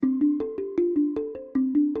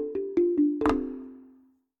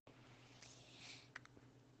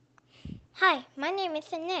Hi, my name is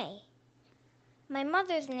Sine. My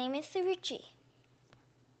mother's name is Suruchi.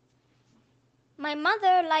 My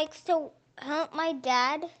mother likes to help my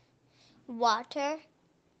dad water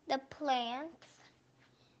the plants,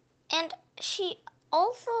 and she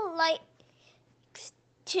also likes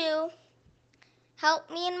to help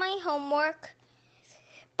me in my homework.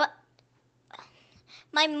 But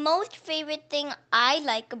my most favorite thing I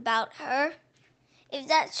like about her is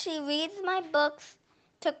that she reads my books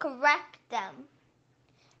to correct them,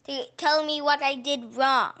 to tell me what I did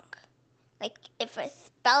wrong, like if a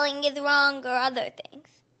spelling is wrong or other things.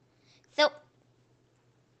 So,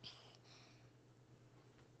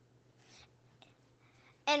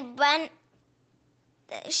 and when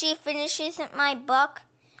she finishes my book,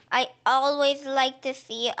 I always like to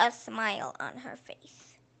see a smile on her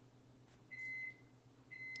face.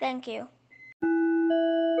 Thank you.